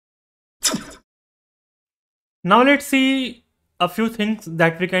Now let's see a few things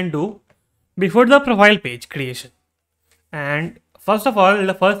that we can do before the profile page creation. And first of all,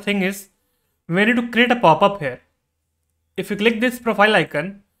 the first thing is we need to create a pop-up here. If you click this profile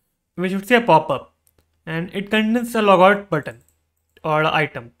icon, we should see a pop-up and it contains a logout button or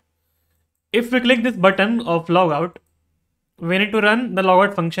item. If we click this button of logout, we need to run the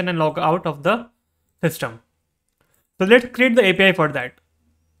logout function and log out of the system. So let's create the API for that.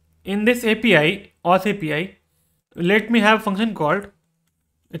 In this API, auth API, let me have a function called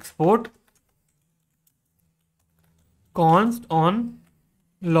export const on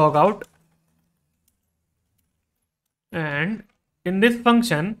logout, and in this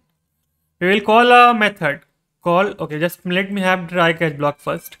function we will call a method call, okay, just let me have try catch block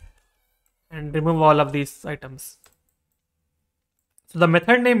first and remove all of these items. So the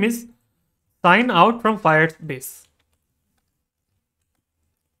method name is sign out from Firebase.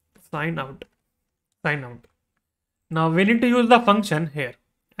 Sign out. Now we need to use the function here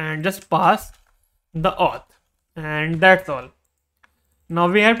and just pass the auth, and that's all. Now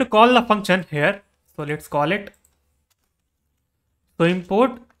we have to call the function here, so let's call it. So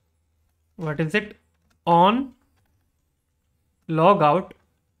import, what is it, on logout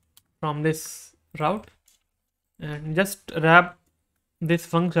from this route, and just wrap this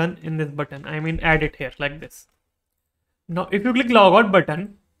function in this button, I mean add it here like this. Now if you click logout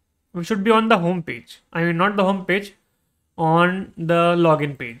button, we should be on the home page, I mean not the home page, on the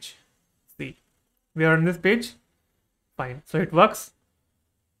login page. See, we are on this page. Fine, so it works.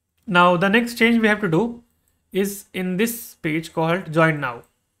 Now the next change we have to do is in this page called join now,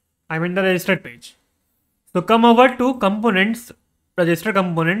 I mean the registered page. So come over to components, register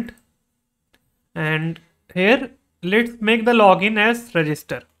component, and here let's make the login as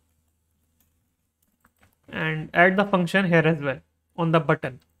register and add the function here as well on the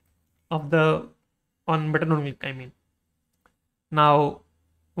button of the on button only, I mean. Now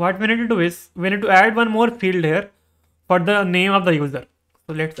what we need to do is we need to add one more field here for the name of the user.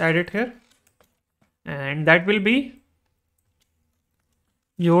 So let's add it here, and that will be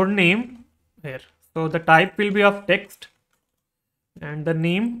your name here. So the type will be of text and the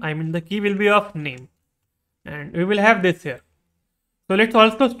name, I mean the key will be of name, and we will have this here. So let's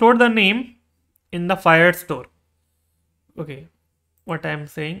also store the name in the Fire store. Okay, what I am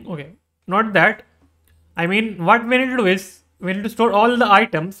saying, okay, not that, I mean what we need to do is we need to store all the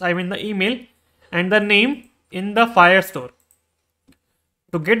items, I mean the email and the name in the Fire store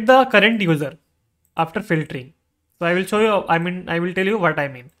to get the current user after filtering. So I will show you, I mean I will tell you what I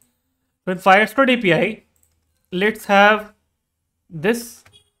mean. So in Firestore API, let's have this.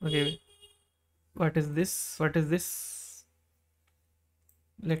 Okay, what is this? What is this?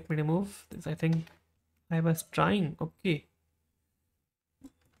 Let me remove this. I think I was trying. Okay.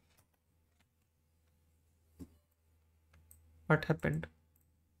 What happened?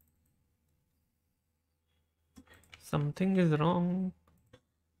 Something is wrong.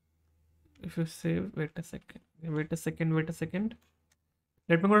 If you say, wait a second.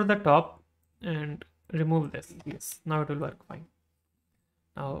 Let me go to the top and remove this. Yes, now it will work fine.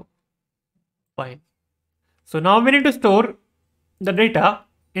 Now, fine. So now we need to store the data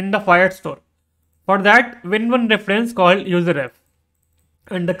in the Firestore. For that, win one reference called userref,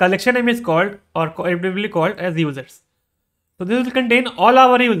 and the collection name is called or collectively called as users. So this will contain all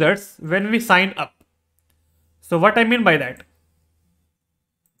our users when we sign up. So what I mean by that?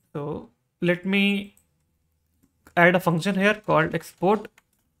 So let me add a function here called export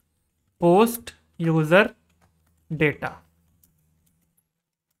post user data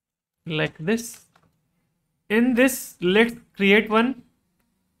like this. In this, let's create one.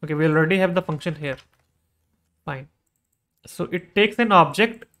 Okay, we already have the function here. Fine. So it takes an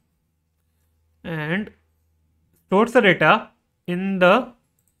object and stores the data in the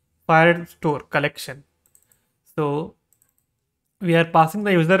Firestore collection. So we are passing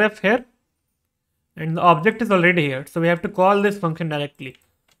the userref here and the object is already here. So we have to call this function directly,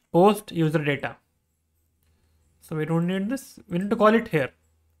 post user data. So we don't need this, we need to call it here.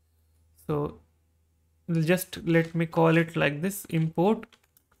 So just let me call it like this, import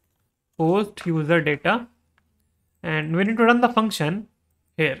post user data, and we need to run the function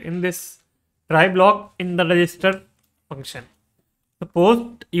here in this try block in the register function. So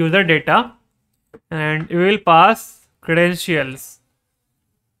post user data, and we will pass credentials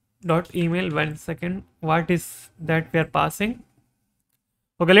dot email. 1 second, what is that we are passing?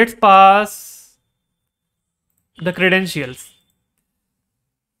 Okay, let's pass the credentials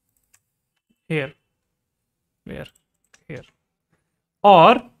here, where, here,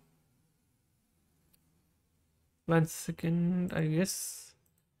 or 1 second, I guess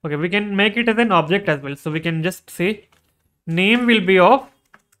Okay, we can make it as an object as well. So we can just say name will be of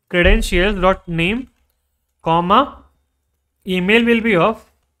credentials dot name, comma, email will be of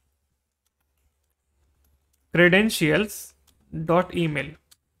credentials dot email.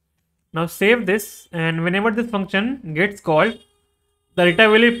 Now save this, and whenever this function gets called, the data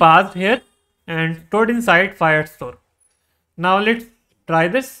will be passed here and stored inside Firestore. Now let's try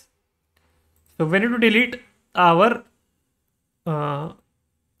this. So we need to delete our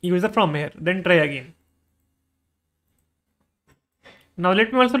user from here, then try again. Now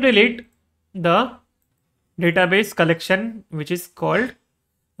let me also delete the database collection which is called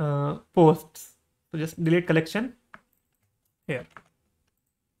posts. So just delete collection here.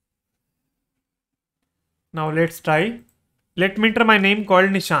 Now let's try. Let me enter my name called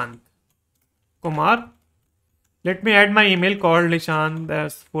Nishant Kumar. Let me add my email called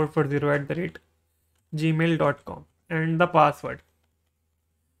nishant440@gmail.com and the password.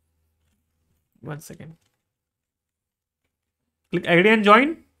 One second. Click ID and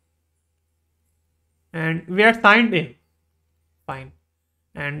join. And we are signed in. Fine.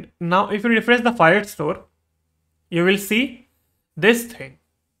 And now if you refresh the Firestore, you will see this thing.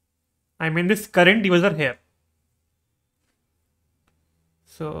 I mean this current user here.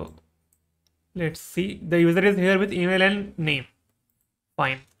 So let's see. The user is here with email and name.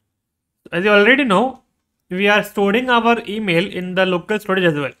 Fine. As you already know, we are storing our email in the local storage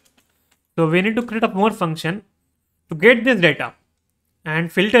as well. So we need to create a more function to get this data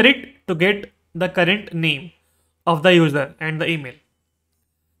and filter it to get the current name of the user and the email.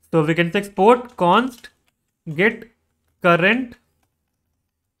 So we can export const get current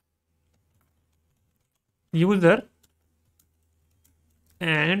user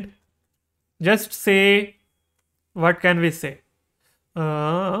and just say, what can we say?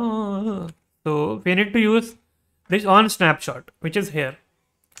 So we need to use this on snapshot, which is here.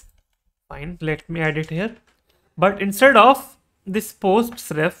 Fine, let me add it here. But instead of this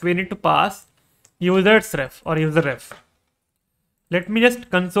posts ref, we need to pass users ref or user ref. Let me just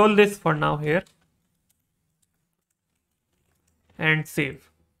console this for now here and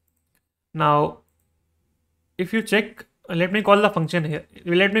save. Now, if you check, let me call the function here.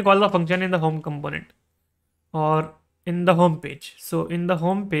 Let me call the function in the home component or in the home page. So in the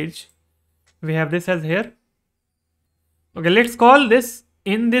home page, we have this as here. Okay, let's call this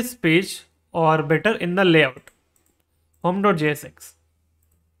in this page, or better in the layout, home.jsx,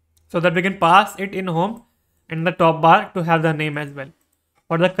 so that we can pass it in home and the top bar to have the name as well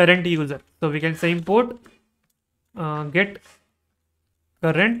for the current user. So we can say import get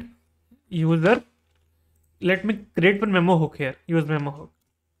current user. Let me create one memo hook here. Use memo hook.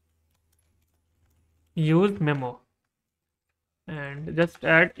 Use memo. And just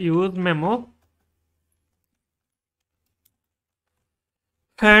add use memo.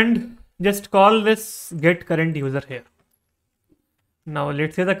 And just call this get current user here. Now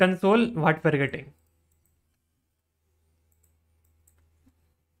let's see the console, what we're getting.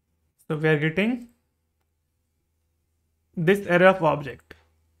 So we are getting this array of object,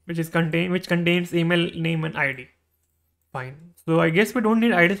 which contains email, name, and ID. Fine. So I guess we don't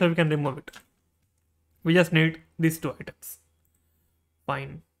need ID, so we can remove it. We just need these two items.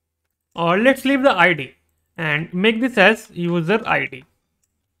 Fine. Or let's leave the ID and make this as user ID,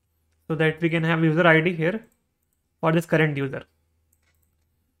 so that we can have user ID here for this current user.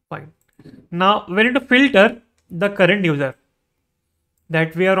 Fine. Now we need to filter the current user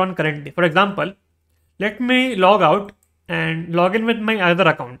that we are on currently. For example, let me log out and log in with my other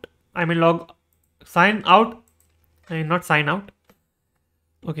account. I mean sign out. I mean not sign out.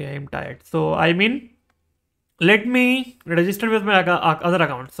 Okay, I am tired. So I mean, let me register with my other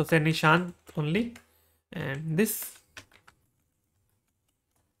account. So say Nishant only, and this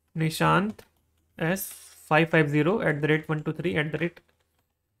Nishant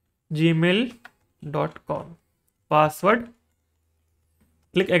s550@123@gmail.com. Password.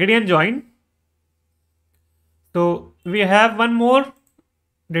 Click agree and join. So we have one more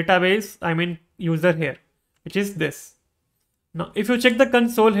database, I mean user here, which is this. Now if you check the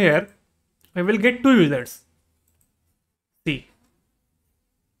console here, we will get two users. See,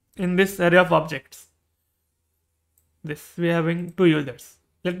 in this array of objects, this we are having two users.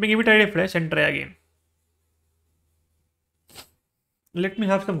 Let me give it a refresh and try again. Let me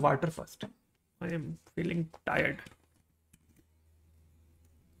have some water first. I am feeling tired.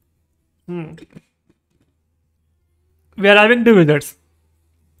 We are having two users,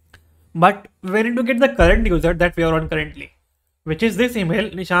 but we need to get the current user that we are on currently, which is this email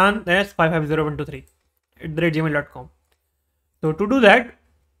Nishant s550.123@gmail.com. So to do that,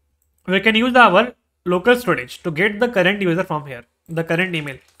 we can use our local storage to get the current user from here, the current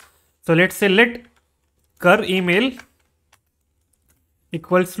email. So let's say let cur email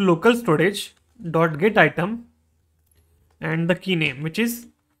equals to local storage dot get item and the key name, which is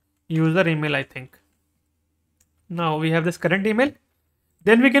user email, I think. Now we have this current email.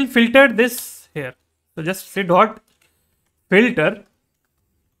 Then we can filter this here. So just say dot filter.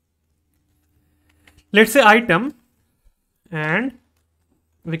 Let's say item, and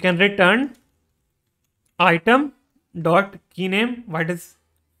we can return item dot key name. What is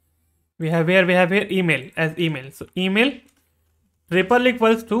we have here? We have here email as email. So email triple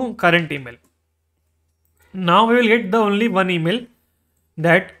equals to current email. Now we will get the only one email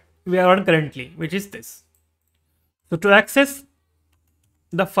that we are on currently, which is this. So to access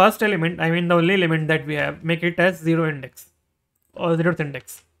the first element, I mean the only element that we have, make it as 0 index or 0th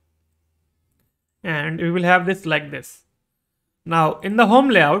index. And we will have this like this. Now in the home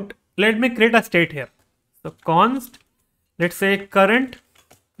layout, let me create a state here. So const, let's say current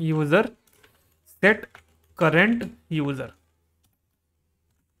user, set current user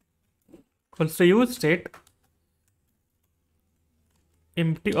equals to use state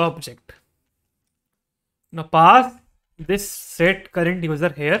empty object. Now pass this set current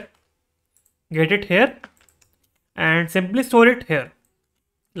user here, get it here, and simply store it here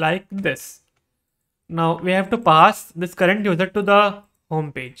like this. Now we have to pass this current user to the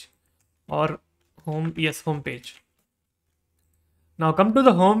home page or home page. Now come to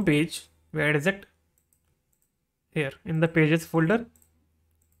the home page. Where is it? Here in the pages folder.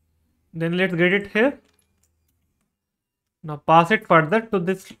 Then let's get it here. Now pass it further to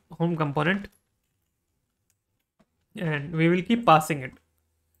this home component, and we will keep passing it.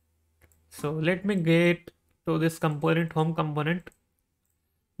 So let me get to this component, home component,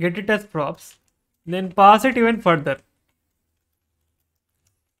 get it as props, then pass it even further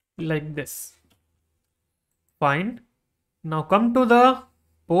like this. Fine. Now come to the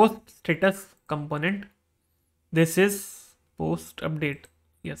post status component. This is post update.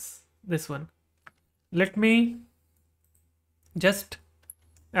 Yes, this one. Let me just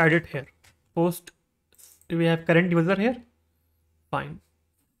add it here. Post, we have current user here. Fine.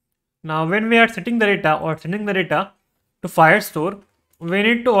 Now when we are setting the data or sending the data to Firestore, we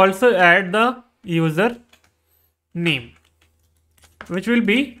need to also add the user name, which will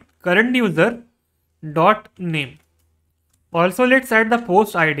be current user dot name. Also let's add the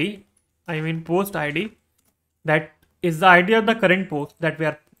post ID. I mean post ID, that is the ID of the current post that we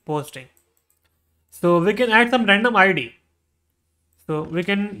are posting. So we can add some random ID. So we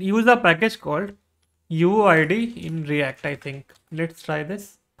can use a package called UID in React, I think. Let's try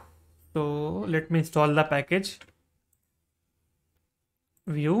this. So let me install the package.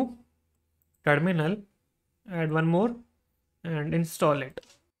 View, terminal, add one more and install it.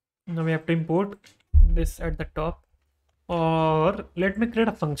 Now we have to import this at the top, or let me create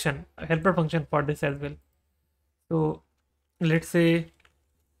a function, a helper function for this as well. So let's say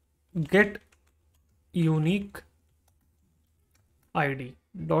get unique id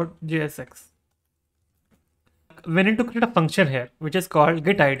 .jsx. We need to create a function here which is called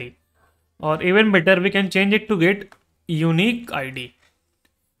get id, or even better we can change it to get unique id,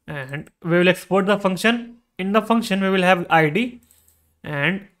 and we will export the function. In the function we will have id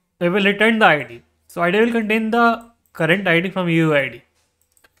and we will return the id. So id will contain the current id from UID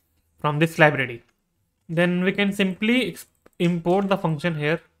from this library. Then we can simply import the function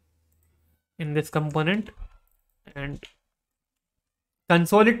here in this component and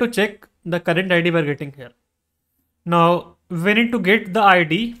console it to check the current ID we are getting here. Now we need to get the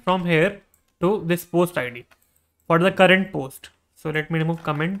ID from here to this post ID for the current post. So let me remove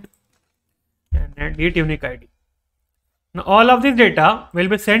comment and add get unique ID. Now all of this data will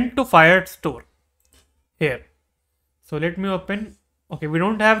be sent to Firestore here. So let me open. Okay, we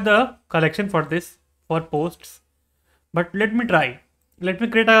don't have the collection for this for posts, but let me try. Let me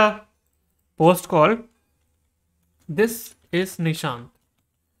create a post called this is Nishant.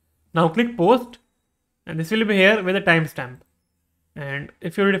 Now click post and this will be here with a timestamp. And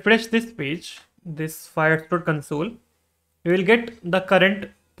if you refresh this page, this Firestore console, you will get the current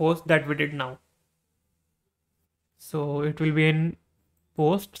post that we did now. So it will be in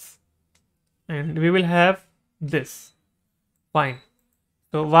posts and we will have this. Fine.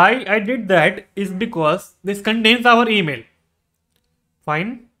 So why I did that is because this contains our email.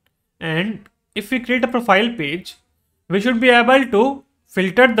 Fine. And if we create a profile page, we should be able to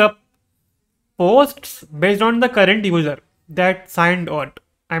filter the posts based on the current user that signed out.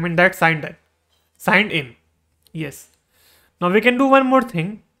 I mean that signed in. Yes. Now we can do one more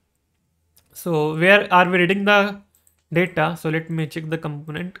thing. So where are we reading the data? So let me check the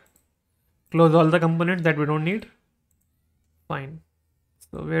component. Close all the components that we don't need. Fine.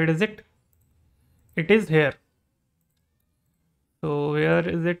 So where is it? It is here. So where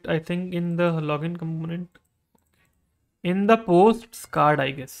is it? I think in the login component. In the posts card,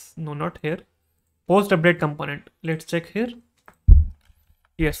 I guess. No, not here. Post update component. Let's check here.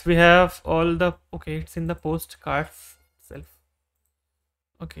 Yes, we have all the, okay, it's in the post cards itself.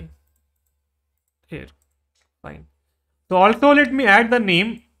 Okay, here, fine. So also let me add the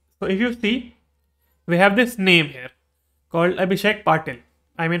name. So if you see, we have this name here called Abhishek Patil.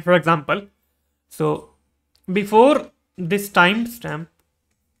 I mean, for example, so before this timestamp,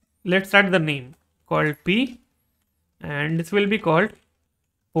 let's add the name called P, and this will be called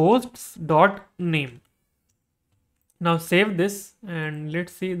posts.name. Now save this and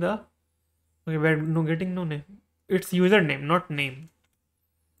let's see the, okay, we're getting no name. It's username, not name.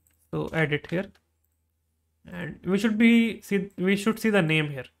 So add it here, and we should see the name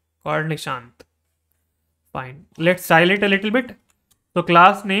here called Nishant. Fine. Let's style it a little bit. So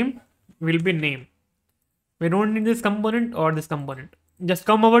class name will be name. We don't need this component or this component. Just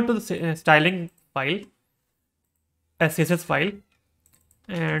come over to the styling file, CSS file,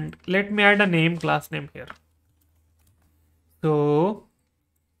 and let me add a name, class name here. So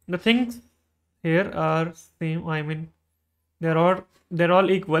the things here are same. I mean, they're all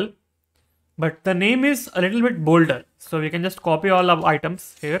equal, but the name is a little bit bolder. So we can just copy all of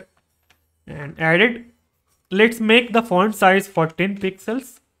items here and add it. Let's make the font size 14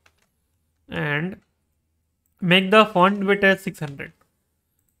 pixels and make the font width as 600.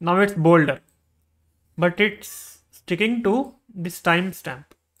 Now it's bolder, but it's sticking to this timestamp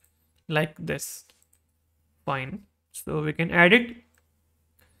like this. Fine. So we can add it.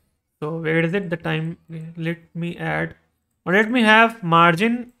 So where is it? The time. Let me add, or let me have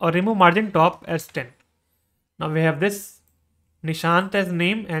margin or remove margin top as 10. Now we have this Nishant as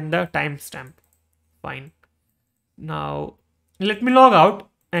name and the timestamp. Fine. Now let me log out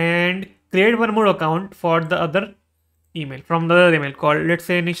and create one more account for the other email, from the other email called, let's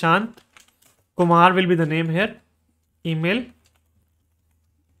say, Nishant Kumar will be the name here. Email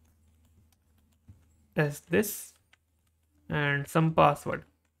as this and some password.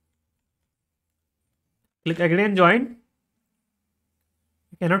 Click agree and join.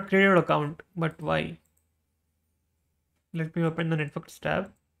 You cannot create your account, but why? Let me open the networks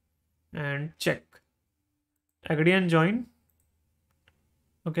tab and check. Agree and join.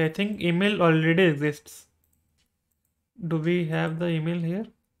 Okay, I think email already exists. Do we have the email here?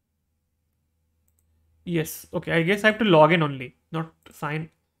 Yes. Okay, I guess I have to log in only, not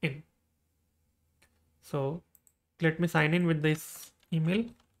sign in. So let me sign in with this email.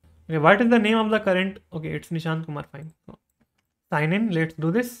 Okay, what is the name of the current? Okay, it's Nishant Kumar. Fine. So sign in. Let's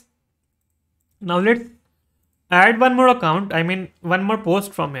do this. Now let's add one more account. I mean, one more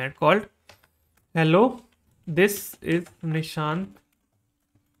post from here called hello. This is Nishant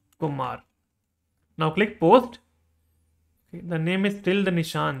Kumar. Now click post. Okay, the name is still the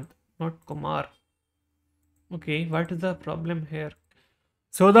Nishant, not Kumar. Okay, what is the problem here?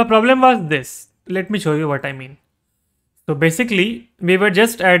 So the problem was this. Let me show you what I mean. So basically, we were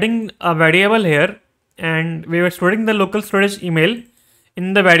just adding a variable here and we were storing the local storage email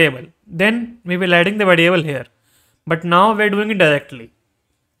in the variable. Then we were adding the variable here. But now we're doing it directly.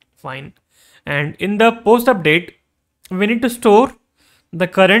 Fine. And in the post update, we need to store the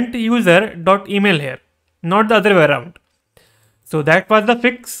current user dot email here, not the other way around. So that was the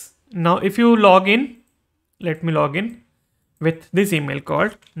fix. Now if you log in, let me log in with this email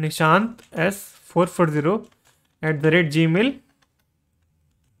called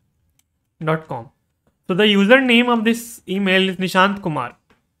nishants440@gmail.com. So the username of this email is Nishant Kumar.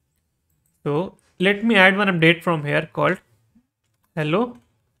 So let me add one update from here called hello.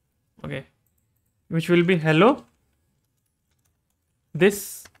 Okay, which will be hello.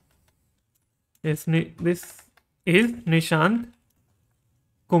 This is Nishant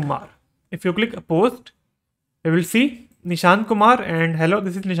Kumar. If you click a post, you will see Nishant Kumar and hello,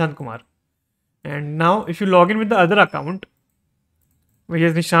 this is Nishant Kumar. And now if you log in with the other account, which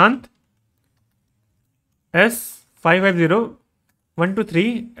is Nishant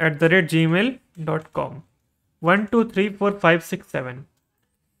S550123@gmail.com, 12345667.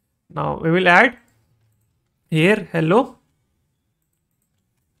 Now we will add here hello.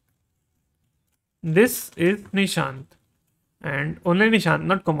 This is Nishant and only Nishant,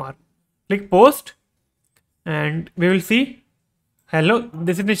 not Kumar. Click post and we will see hello,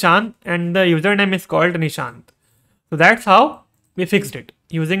 this is Nishant and the username is called Nishant. So that's how we fixed it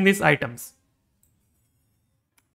using these items.